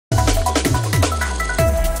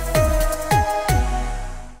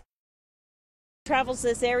travels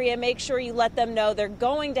this area, make sure you let them know they're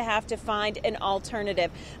going to have to find an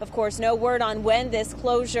alternative. Of course, no word on when this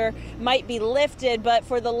closure might be lifted, but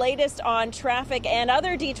for the latest on traffic and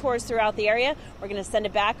other detours throughout the area, we're going to send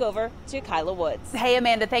it back over to Kyla Woods. Hey,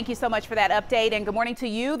 Amanda, thank you so much for that update, and good morning to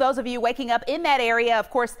you. Those of you waking up in that area, of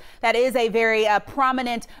course, that is a very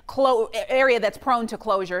prominent area that's prone to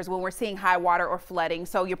closures when we're seeing high water or flooding.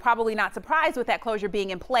 So you're probably not surprised with that closure being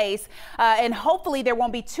in place, and hopefully there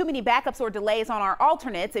won't be too many backups or delays on our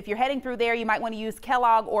alternates. If you're heading through there, you might want to use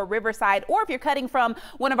Kellogg or Riverside, or if you're cutting from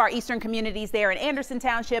one of our eastern communities there in Anderson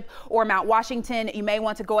Township or Mount Washington, you may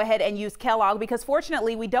want to go ahead and use Kellogg, because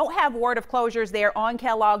fortunately we don't have word of closures there on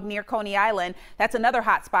Kellogg near Coney Island. That's another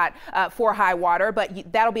hot spot for high water,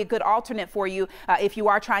 but that'll be a good alternate for you if you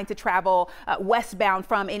are trying to travel westbound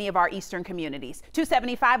from any of our eastern communities.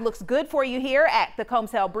 275 looks good for you here at the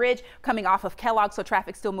Combs Hill Bridge coming off of Kellogg, so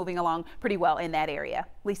traffic's still moving along pretty well in that area.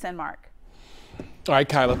 Lisa and Mark. All right,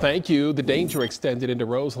 Kyla, thank you. The danger extended into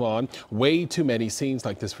Roselawn. Way too many scenes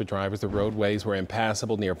like this for drivers. The roadways were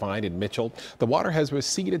impassable near Vine and Mitchell. The water has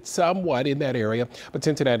receded somewhat in that area, but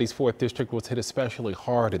Cincinnati's 4th District was hit especially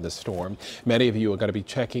hard in the storm. Many of you are going to be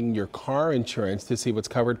checking your car insurance to see what's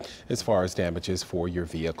covered as far as damages for your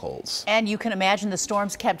vehicles. And you can imagine the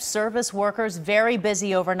storms kept service workers very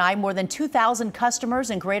busy overnight. More than 2,000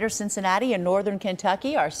 customers in greater Cincinnati and northern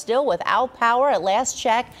Kentucky are still without power at last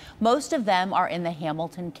check. Most of them are in the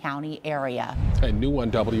Hamilton County area. A new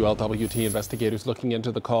one, WLWT investigators looking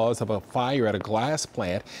into the cause of a fire at a glass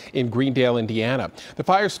plant in Greendale, Indiana. The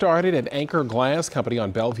fire started at Anchor Glass Company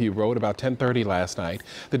on Bellevue Road about 10:30 last night.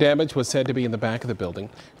 The damage was said to be in the back of the building.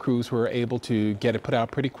 Crews were able to get it put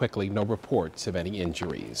out pretty quickly. No reports of any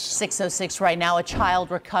injuries. 6:06 right now, a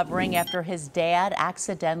child recovering after his dad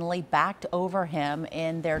accidentally backed over him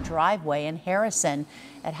in their driveway in Harrison.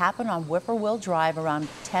 It happened on Whippoorwill Drive around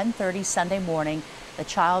 10:30 Sunday morning. The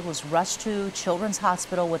child was rushed to Children's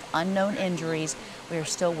Hospital with unknown injuries. We are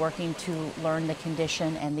still working to learn the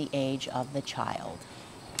condition and the age of the child.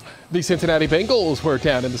 The Cincinnati Bengals were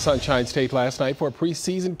down in the Sunshine State last night for a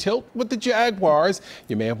preseason tilt with the Jaguars.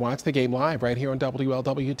 You may have watched the game live right here on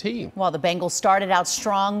WLWT. While the Bengals started out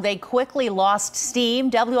strong, they quickly lost steam.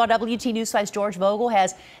 WLWT News 5's George Vogel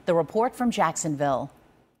has the report from Jacksonville.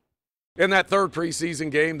 In that third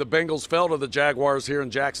preseason game, the Bengals fell to the Jaguars here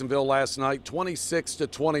in Jacksonville last night,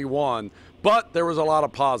 26-21. But there was a lot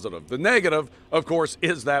of positive. The negative, of course,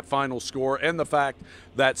 is that final score and the fact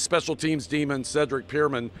that special teams demon Cedric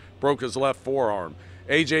Pierman broke his left forearm.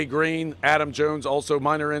 A.J. Green, Adam Jones, also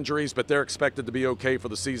minor injuries, but they're expected to be okay for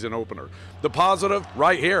the season opener. The positive,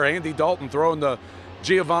 right here, Andy Dalton throwing the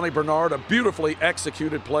Giovanni Bernard, a beautifully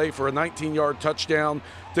executed play for a 19-yard touchdown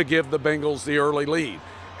to give the Bengals the early lead.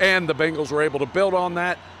 And the Bengals were able to build on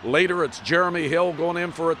that. Later, it's Jeremy Hill going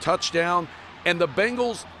in for a touchdown. And the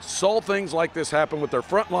Bengals saw things like this happen with their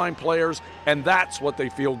frontline players, and that's what they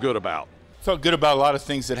feel good about. Felt good about a lot of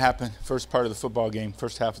things that happened first part of the football game,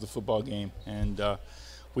 first half of the football game. And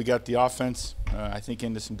we got the offense, I think,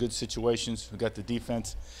 into some good situations. We got the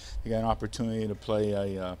defense. We got an opportunity to play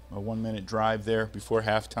a 1-minute drive there before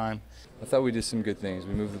halftime. I thought we did some good things.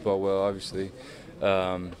 We moved the ball well, obviously.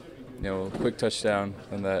 You know, a quick touchdown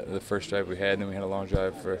on the first drive we had, and then we had a long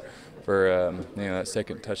drive for you know, that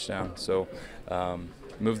second touchdown. So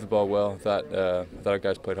moved the ball well. Thought our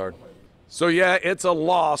guys played hard. So yeah, it's a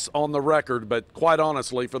loss on the record, but quite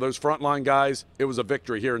honestly, for those frontline guys, it was a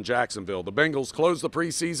victory here in Jacksonville. The Bengals closed the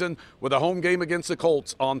preseason with a home game against the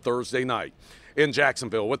Colts on Thursday night. In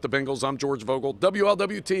Jacksonville with the Bengals, I'm George Vogel,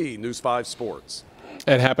 WLWT News 5 Sports.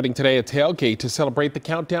 And happening today at Tailgate to celebrate the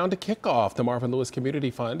countdown to kickoff. The Marvin Lewis Community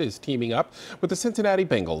Fund is teaming up with the Cincinnati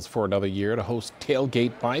Bengals for another year to host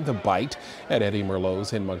Tailgate by the Bite at Eddie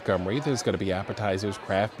Merlot's in Montgomery. There's going to be appetizers,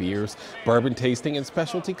 craft beers, bourbon tasting, and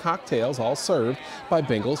specialty cocktails, all served by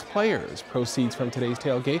Bengals players. Proceeds from today's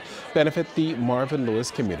tailgate benefit the Marvin Lewis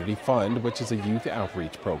Community Fund, which is a youth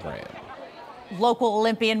outreach program. Local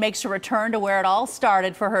Olympian makes a return to where it all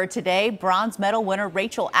started for her today. Bronze medal winner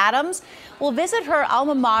Rachel Adams will visit her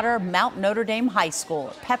alma mater, Mount Notre Dame High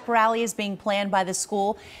School. A pep rally is being planned by the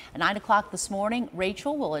school. At 9 o'clock this morning,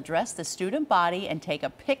 Rachel will address the student body and take a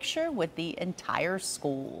picture with the entire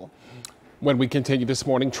school. When we continue this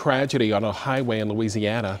morning, tragedy on a highway in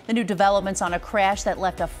Louisiana. The new developments on a crash that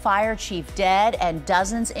left a fire chief dead and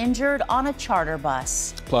dozens injured on a charter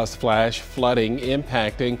bus. Plus flash flooding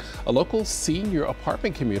impacting a local senior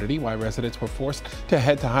apartment community, why residents were forced to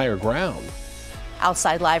head to higher ground.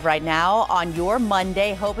 Outside Live right now on your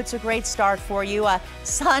Monday. Hope it's a great start for you.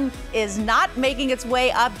 Sun is not making its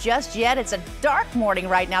way up just yet. It's a dark morning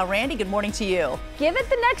right now. Randy, good morning to you. Give it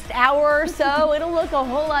the next hour or so. It'll look a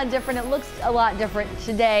whole lot different. It looks a lot different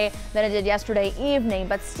today than it did yesterday evening,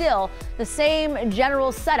 but still the same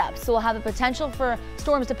general setup. So we'll have the potential for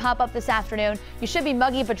storms to pop up this afternoon. You should be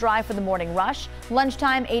muggy but dry for the morning rush.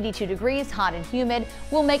 Lunchtime, 82 degrees, hot and humid.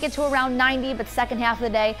 We'll make it to around 90, but second half of the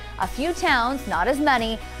day, a few towns, not as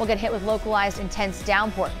many, will get hit with localized intense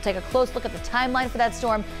downpours. We'll take a close look at the timeline for that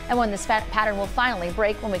storm and when this pattern will finally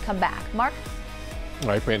break when we come back. Mark? All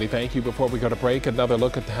right, Brandy, thank you. Before we go to break, another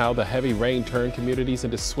look at how the heavy rain turned communities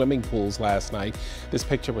into swimming pools last night. This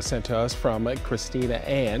picture was sent to us from Christina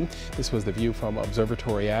Ann. This was the view from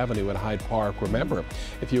Observatory Avenue in Hyde Park. Remember,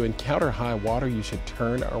 if you encounter high water, you should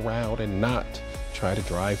turn around and not try to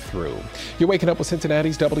drive through. You're waking up with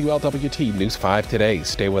Cincinnati's WLWT News 5 today.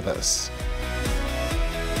 Stay with us.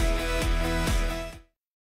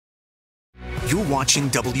 You're watching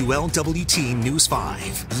WLWT News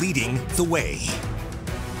 5, leading the way.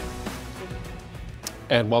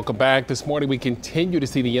 And welcome back. This morning we continue to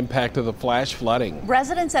see the impact of the flash flooding.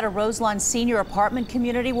 Residents at a Roselawn senior apartment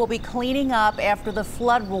community will be cleaning up after the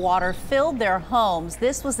flood water filled their homes.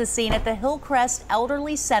 This was the scene at the Hillcrest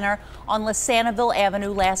Elderly Center on Lisanaville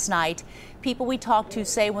Avenue last night. People we talked to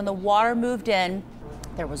say when the water moved in,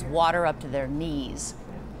 there was water up to their knees.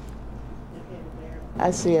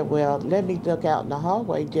 I said, well, let me look out in the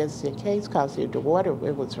hallway just in case, because the water,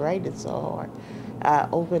 it was raining so hard. I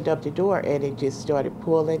opened up the door and it just started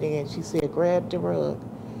pulling in. She said, grab the rug.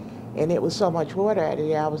 And it was so much water out of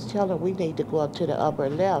there, I was telling her we need to go up to the upper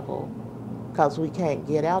level because we can't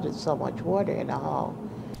get out. There's so much water in the hall.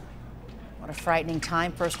 What a frightening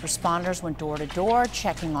time. First responders went door to door,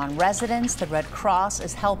 checking on residents. The Red Cross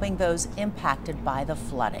is helping those impacted by the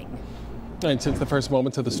flooding. And since the first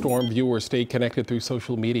moments of the storm, viewers stayed connected through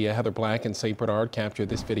social media. Heather Black in St. Bernard captured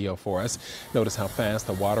this video for us. Notice how fast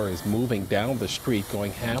the water is moving down the street,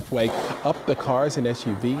 going halfway up the cars and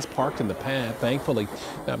SUVs parked in the path. Thankfully,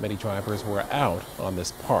 not many drivers were out on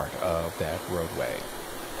this part of that roadway.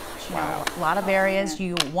 Wow. A lot of areas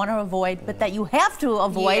you want to avoid, but that you have to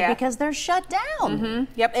avoid because they're shut down.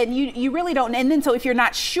 Yep, and you really don't. And then so if you're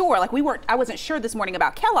not sure, like I wasn't sure this morning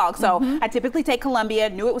about Kellogg, so I typically take Columbia,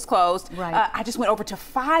 knew it was closed. Right. I just went over to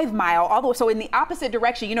 5 Mile, all the way, so in the opposite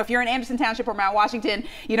direction. You know, if you're in Anderson Township or Mount Washington,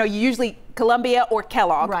 you know, you usually Columbia or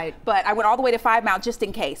Kellogg. Right. But I went all the way to 5 Mile just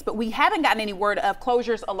in case. But we haven't gotten any word of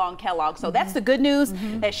closures along Kellogg, so that's the good news.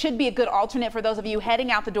 That should be a good alternate for those of you heading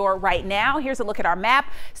out the door right now. Here's a look at our map.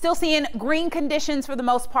 Still seeing green conditions for the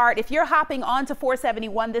most part. If you're hopping onto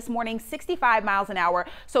 471 this morning, 65 miles an hour.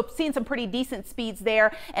 So seeing some pretty decent speeds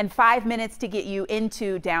there, and 5 minutes to get you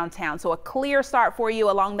into downtown. So a clear start for you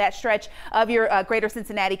along that stretch of your greater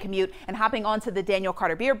Cincinnati commute, and hopping onto the Daniel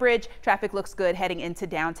Carter Beer Bridge. Traffic looks good heading into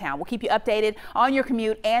downtown. We'll keep you updated on your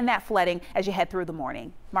commute and that flooding as you head through the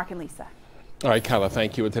morning. Mark and Lisa. All right, Kyla,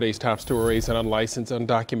 thank you. In today's top stories, an unlicensed,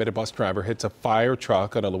 undocumented bus driver hits a fire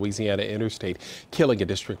truck on a Louisiana interstate, killing a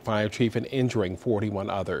district fire chief and injuring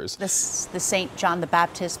 41 others. The St. John the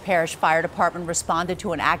Baptist Parish Fire Department responded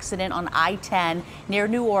to an accident on I-10 near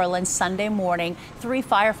New Orleans Sunday morning. 3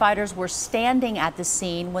 firefighters were standing at the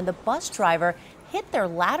scene when the bus driver hit their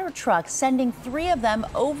ladder truck, sending 3 of them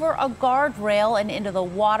over a guardrail and into the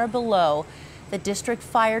water below. The district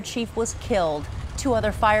fire chief was killed. 2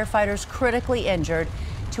 other firefighters critically injured.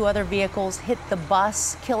 2 other vehicles hit the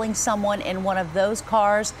bus, killing someone in one of those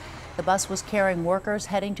cars. The bus was carrying workers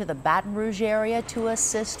heading to the Baton Rouge area to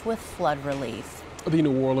assist with flood relief. The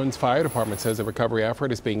New Orleans Fire Department says a recovery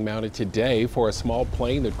effort is being mounted today for a small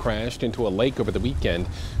plane that crashed into a lake over the weekend.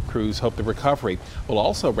 Crews hope the recovery will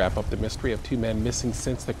also wrap up the mystery of 2 men missing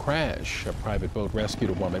since the crash. A private boat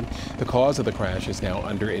rescued a woman. The cause of the crash is now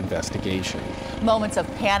under investigation. Moments of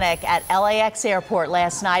panic at LAX airport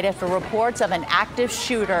last night after reports of an active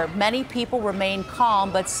shooter. Many people remained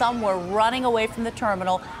calm, but some were running away from the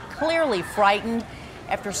terminal, clearly frightened.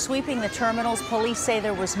 After sweeping the terminals, police say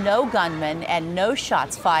there was no gunman and no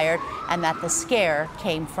shots fired, and that the scare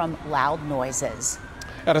came from loud noises.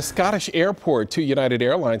 At a Scottish airport, 2 United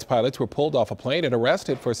Airlines pilots were pulled off a plane and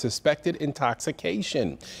arrested for suspected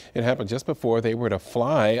intoxication. It happened just before they were to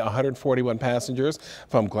fly 141 passengers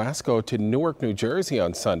from Glasgow to Newark, New Jersey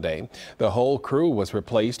on Sunday. The whole crew was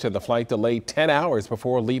replaced and the flight delayed 10 hours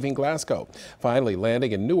before leaving Glasgow, finally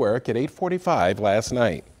landing in Newark at 8:45 last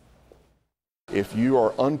night. If you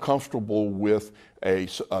are uncomfortable with a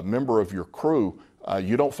member of your crew,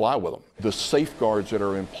 you don't fly with them. The safeguards that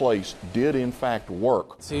are in place did in fact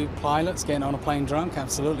work. 2 pilots getting on a plane drunk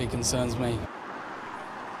absolutely concerns me.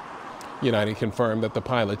 United confirmed that the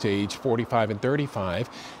pilots aged 45 and 35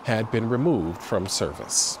 had been removed from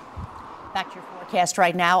service. Back to your forecast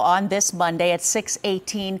right now on this Monday at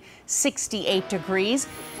 6:18, 68 degrees.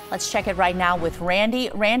 Let's check it right now with Randy.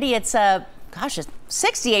 Randy, it's it's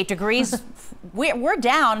 68 degrees. We're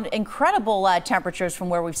down incredible temperatures from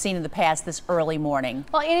where we've seen in the past this early morning.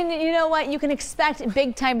 Well, you know what? You can expect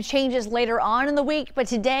big time changes later on in the week, but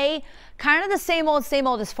today, kind of the same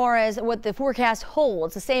old as far as what the forecast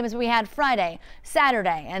holds. The same as we had Friday,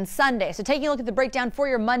 Saturday, and Sunday. So taking a look at the breakdown for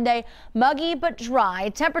your Monday, muggy but dry.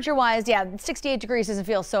 Temperature-wise, yeah, 68 degrees doesn't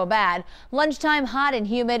feel so bad. Lunchtime, hot and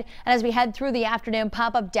humid, and as we head through the afternoon,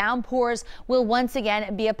 pop-up downpours will once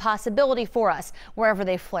again be a possibility for us. Wherever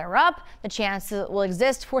they flare up, the chance will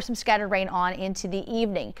exist for some scattered rain on into the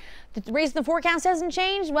evening. The reason the forecast hasn't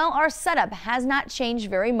changed, well, our setup has not changed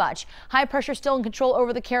very much. High pressure still in control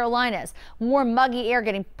over the Carolinas. More muggy air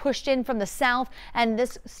getting pushed in from the south, and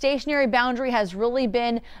this stationary boundary has really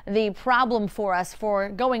been the problem for us for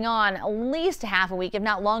going on at least half a week, if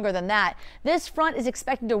not longer than that. This front is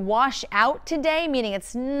expected to wash out today, meaning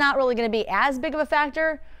it's not really going to be as big of a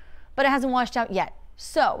factor, but it hasn't washed out yet.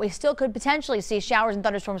 So we still could potentially see showers and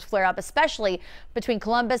thunderstorms flare up, especially between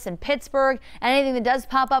Columbus and Pittsburgh. And anything that does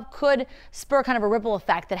pop up could spur kind of a ripple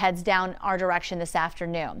effect that heads down our direction this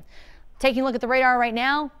afternoon. Taking a look at the radar right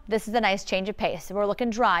now, this is a nice change of pace. We're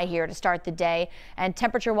looking dry here to start the day, and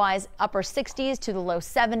temperature-wise, upper 60s to the low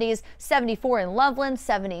 70s, 74 in Loveland,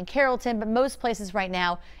 70 in Carrollton, but most places right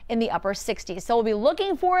now in the upper 60s. So we'll be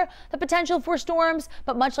looking for the potential for storms,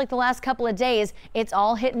 but much like the last couple of days, it's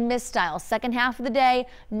all hit and miss style. Second half of the day,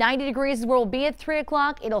 90 degrees is where we'll be at 3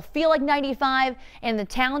 o'clock. It'll feel like 95, and the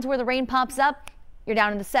towns where the rain pops up, you're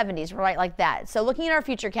down in the 70s, right like that. So looking at our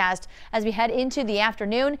futurecast as we head into the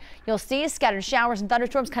afternoon, you'll see scattered showers and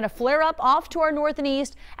thunderstorms kind of flare up off to our north and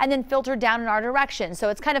east and then filter down in our direction. So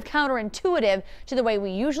it's kind of counterintuitive to the way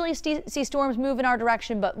we usually see storms move in our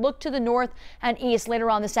direction, but look to the north and east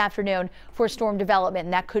later on this afternoon for storm development,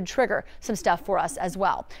 and that could trigger some stuff for us as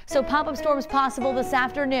well. So pop-up storms possible this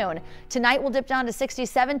afternoon. Tonight we'll dip down to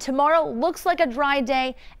 67. Tomorrow looks like a dry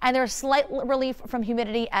day, and there's slight relief from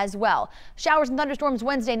humidity as well. Showers and thunderstorms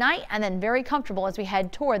Wednesday night, and then very comfortable as we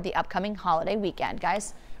head toward the upcoming holiday weekend,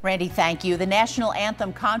 guys. Randy, thank you. The national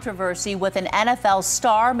anthem controversy with an NFL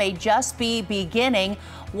star may just be beginning.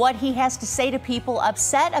 What he has to say to people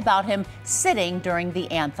upset about him sitting during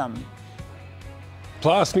the anthem.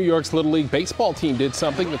 Plus, New York's Little League baseball team did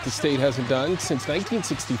something that the state hasn't done since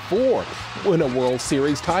 1964, win a World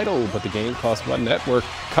Series title. But the game cost one network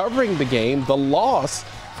covering the game the loss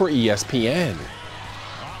for ESPN.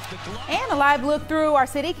 And a live look through our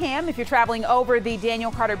city cam if you're traveling over the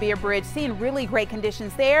Daniel Carter Beer Bridge, seeing really great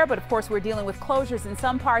conditions there. But of course, we're dealing with closures in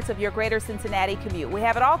some parts of your greater Cincinnati commute. We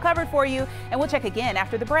have it all covered for you, and we'll check again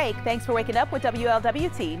after the break. Thanks for waking up with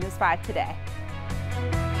WLWT News 5 today.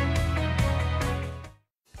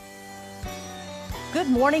 Good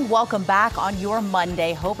morning. Welcome back on your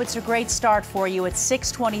Monday. Hope it's a great start for you. It's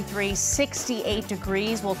 6:23, 68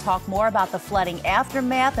 degrees. We'll talk more about the flooding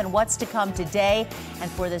aftermath and what's to come today and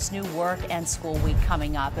for this new work and school week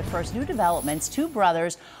coming up. But first, new developments. Two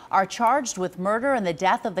brothers are charged with murder and the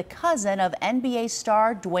death of the cousin of NBA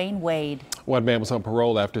star Dwayne Wade. One man was on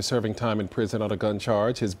parole after serving time in prison on a gun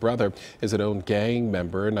charge. His brother is a known gang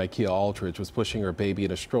member. Nikea Aldridge was pushing her baby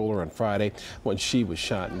in a stroller on Friday when she was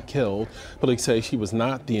shot and killed. Police say she was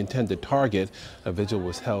not the intended target. A vigil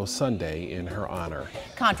was held Sunday in her honor.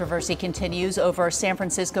 Controversy continues over San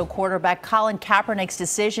Francisco quarterback Colin Kaepernick's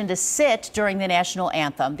decision to sit during the national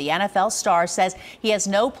anthem. The NFL star says he has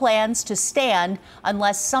no plans to stand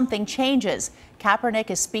unless something changes. Kaepernick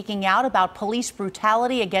is speaking out about police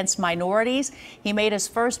brutality against minorities. He made his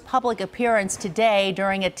first public appearance today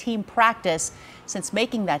during a team practice since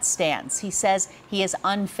making that stance. He says he is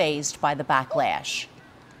unfazed by the backlash.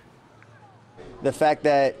 The fact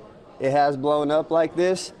that it has blown up like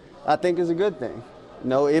this, I think is a good thing. You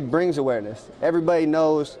know, it brings awareness. Everybody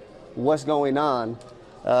knows what's going on,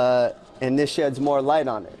 and this sheds more light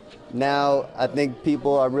on it. Now, I think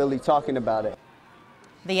people are really talking about it.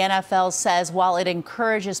 The NFL says while it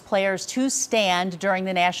encourages players to stand during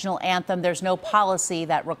the national anthem, there's no policy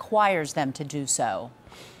that requires them to do so.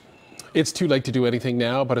 It's too late to do anything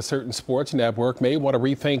now, but a certain sports network may want to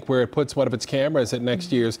rethink where it puts one of its cameras at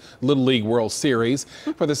next year's Little League World Series.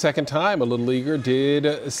 For the second time, a Little Leaguer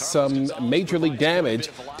did some major league damage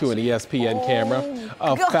to an ESPN camera.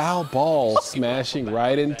 A foul ball smashing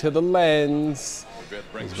right into the lens.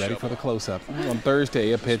 He's ready for the close-up. On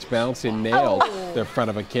Thursday, a pitch bounced and nailed the front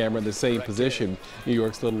of a camera in the same position. New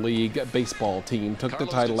York's Little League baseball team took the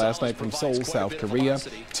title last night from Seoul, South Korea,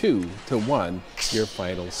 2-1, your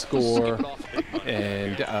final score.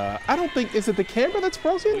 And I don't think, is it the camera that's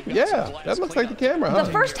frozen? Yeah, that looks like the camera, huh?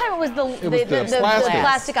 The first time it was the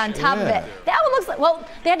plastic on top of it. That one looks like, well,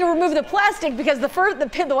 they had to remove the plastic because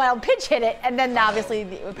the wild pitch hit it, and then obviously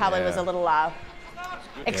it probably was a little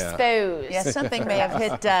exposed. Yeah, something may have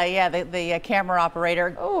hit, the camera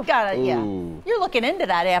operator. Oh, God, yeah. You're looking into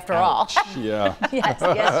that after all. Yeah. yes, you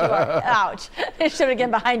are. Ouch. It should have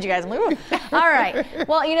been behind you guys. I'm like, ooh. All right.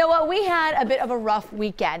 Well, you know what? We had a bit of a rough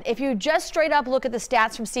weekend. If you just straight up look at the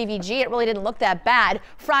stats from CVG, it really didn't look that bad.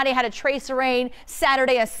 Friday had a trace of rain.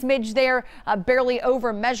 Saturday, a smidge there, barely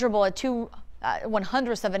over measurable at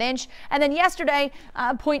 2/100ths of an inch, and then yesterday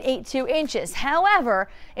 0.82 inches. However,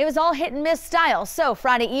 it was all hit and miss style. So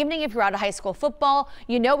Friday evening, if you're out of high school football,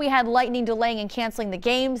 you know we had lightning delaying and canceling the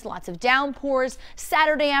games, lots of downpours.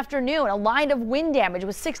 Saturday afternoon, a line of wind damage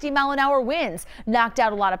with 60-mile-an-hour winds knocked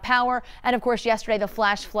out a lot of power, and of course yesterday the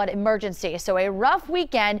flash flood emergency. So a rough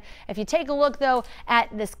weekend. If you take a look though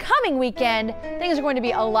at this coming weekend, things are going to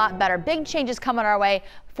be a lot better. Big changes coming our way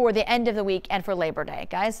for the end of the week and for Labor Day,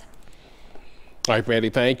 guys. All right, Brandy,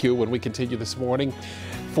 thank you. When we continue this morning,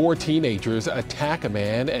 4 teenagers attack a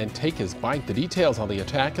man and take his bike. The details on the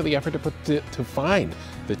attack and the effort to find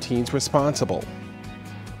the teens responsible.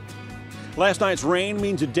 Last night's rain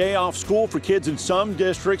means a day off school for kids in some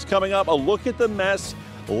districts. Coming up, a look at the mess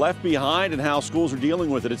left behind and how schools are dealing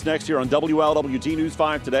with it. It's next here on WLWT News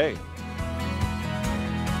 5 Today.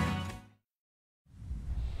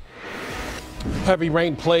 Heavy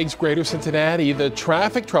rain plagues greater Cincinnati. The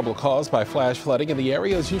traffic trouble caused by flash flooding in the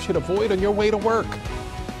areas you should avoid on your way to work.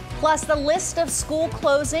 Plus, the list of school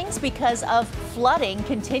closings because of flooding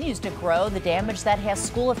continues to grow. The damage that has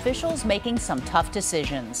school officials making some tough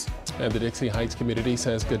decisions. And the Dixie Heights community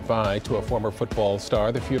says goodbye to a former football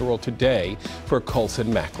star. The funeral today for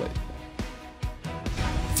Colson Macklin.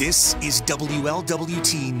 This is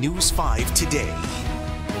WLWT News 5 Today.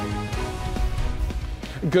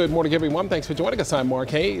 Good morning, everyone. Thanks for joining us. I'm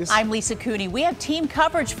Mark Hayes. I'm Lisa Cooney. We have team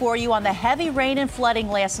coverage for you on the heavy rain and flooding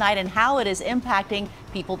last night and how it is impacting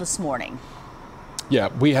people this morning. Yeah,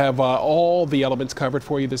 we have all the elements covered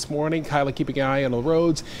for you this morning. Kyla keeping an eye on the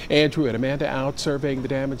roads. Andrew and Amanda out surveying the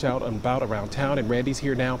damage out and about around town. And Randy's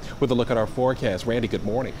here now with a look at our forecast. Randy, good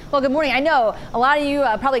morning. Well, good morning. I know a lot of you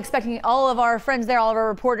probably expecting all of our friends there, all of our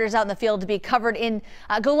reporters out in the field to be covered in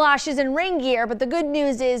galoshes and rain gear. But the good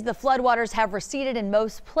news is the floodwaters have receded in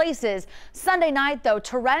most places. Sunday night, though,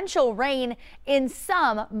 torrential rain in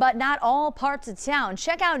some, but not all parts of town.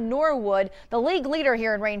 Check out Norwood, the league leader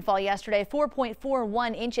here in rainfall yesterday, 4.41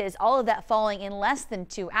 inches, all of that falling in less than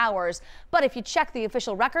 2 hours. But if you check the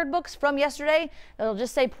official record books from yesterday, it'll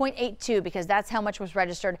just say 0.82 because that's how much was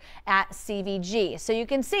registered at CVG. So you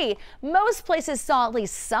can see most places saw at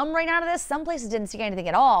least some rain out of this. Some places didn't see anything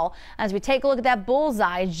at all. As we take a look at that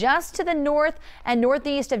bullseye just to the north and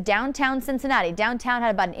northeast of downtown Cincinnati. Downtown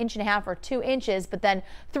had about 1.5 or 2 inches, but then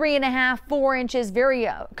 3.5, 4 inches, very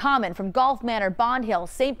common from Gulf Manor, Bond Hill,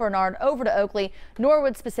 St. Bernard over to Oakley,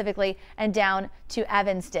 Norwood specifically, and down to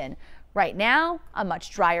Evanston. Right now, a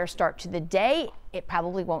much drier start to the day. It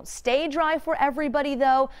probably won't stay dry for everybody,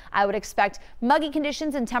 though. I would expect muggy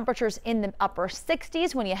conditions and temperatures in the upper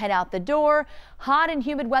 60s when you head out the door. Hot and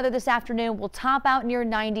humid weather this afternoon will top out near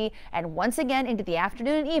 90, and once again into the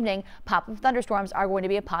afternoon and evening, pop-up thunderstorms are going to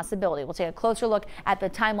be a possibility. We'll take a closer look at the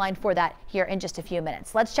timeline for that here in just a few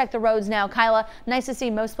minutes. Let's check the roads now. Kyla, nice to see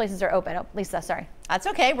most places are open. Oh, Lisa, sorry. That's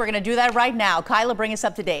okay. We're going to do that right now. Kyla, bring us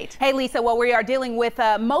up to date. Hey, Lisa. Well, we are dealing with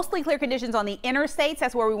mostly clear conditions on the interstates.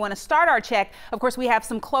 That's where we want to start our check. Of course, we have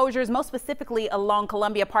some closures, most specifically along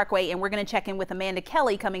Columbia Parkway, and we're going to check in with Amanda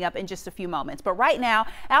Kelly coming up in just a few moments. But right now,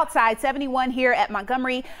 outside 71 here at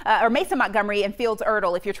Montgomery, or Mason Montgomery and Fields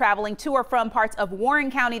Erdel. If you're traveling to or from parts of Warren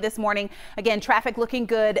County this morning, again, traffic looking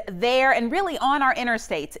good there and really on our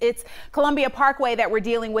interstates. It's Columbia Parkway that we're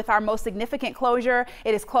dealing with our most significant closure.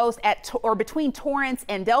 It is closed at or between Torrance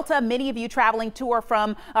and Delta. Many of you traveling to or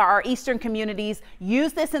from our eastern communities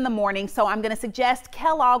use this in the morning, so I'm going to suggest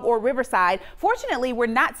Kellogg or Riverside. Fortunately, we're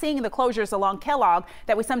not seeing the closures along Kellogg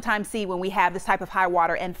that we sometimes see when we have this type of high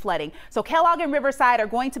water and flooding. So Kellogg and Riverside are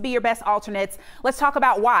going to be your best alternates. Let's talk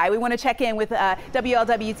about why. We want to check in with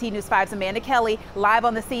WLWT News 5's Amanda Kelly live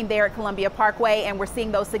on the scene there at Columbia Parkway, and we're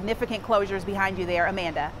seeing those significant closures behind you there.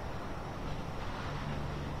 Amanda.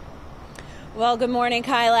 Well, good morning,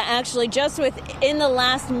 Kyla. Actually, just within the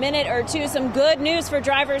last minute or two, some good news for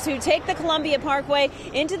drivers who take the Columbia Parkway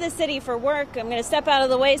into the city for work. I'm going to step out of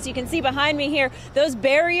the way so you can see behind me here. Those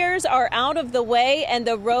barriers are out of the way and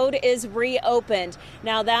the road is reopened.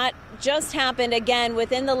 Now, that just happened again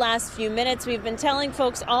within the last few minutes. We've been telling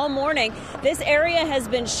folks all morning this area has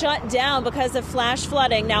been shut down because of flash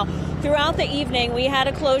flooding. Now, throughout the evening, we had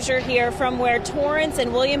a closure here from where Torrance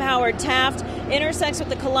and William Howard Taft intersects with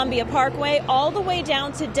the Columbia Parkway all the way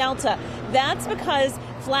down to Delta. That's because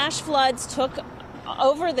flash floods took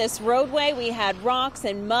over this roadway. We had rocks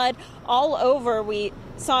and mud all over. We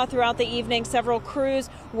saw throughout the evening several crews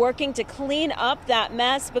working to clean up that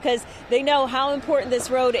mess because they know how important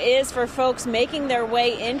this road is for folks making their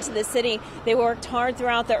way into the city. They worked hard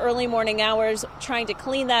throughout the early morning hours trying to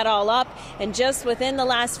clean that all up, and just within the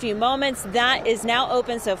last few moments that is now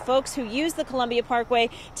open. So folks who use the Columbia Parkway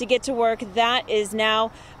to get to work, that is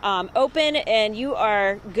now open and you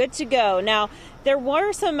are good to go. Now, there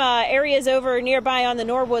were some areas over nearby on the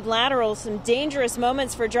Norwood Lateral, some dangerous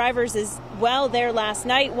moments for drivers as well there last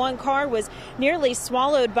night. One car was nearly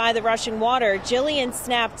swallowed by the rushing water. Jillian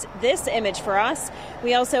snapped this image for us.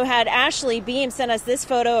 We also had Ashley Beam send us this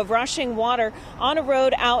photo of rushing water on a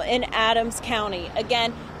road out in Adams County.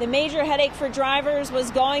 Again, the major headache for drivers was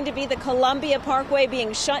going to be the Columbia Parkway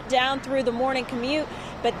being shut down through the morning commute.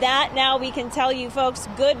 But that now we can tell you folks,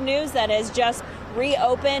 good news, that has just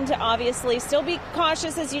reopened. Obviously, still be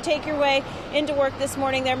cautious as you take your way into work this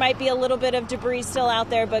morning. There might be a little bit of debris still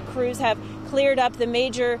out there, but crews have cleared up the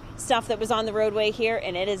major stuff that was on the roadway here,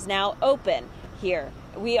 and it is now open here.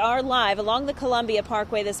 We are live along the Columbia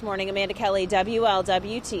Parkway this morning. Amanda Kelly,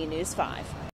 WLWT News 5.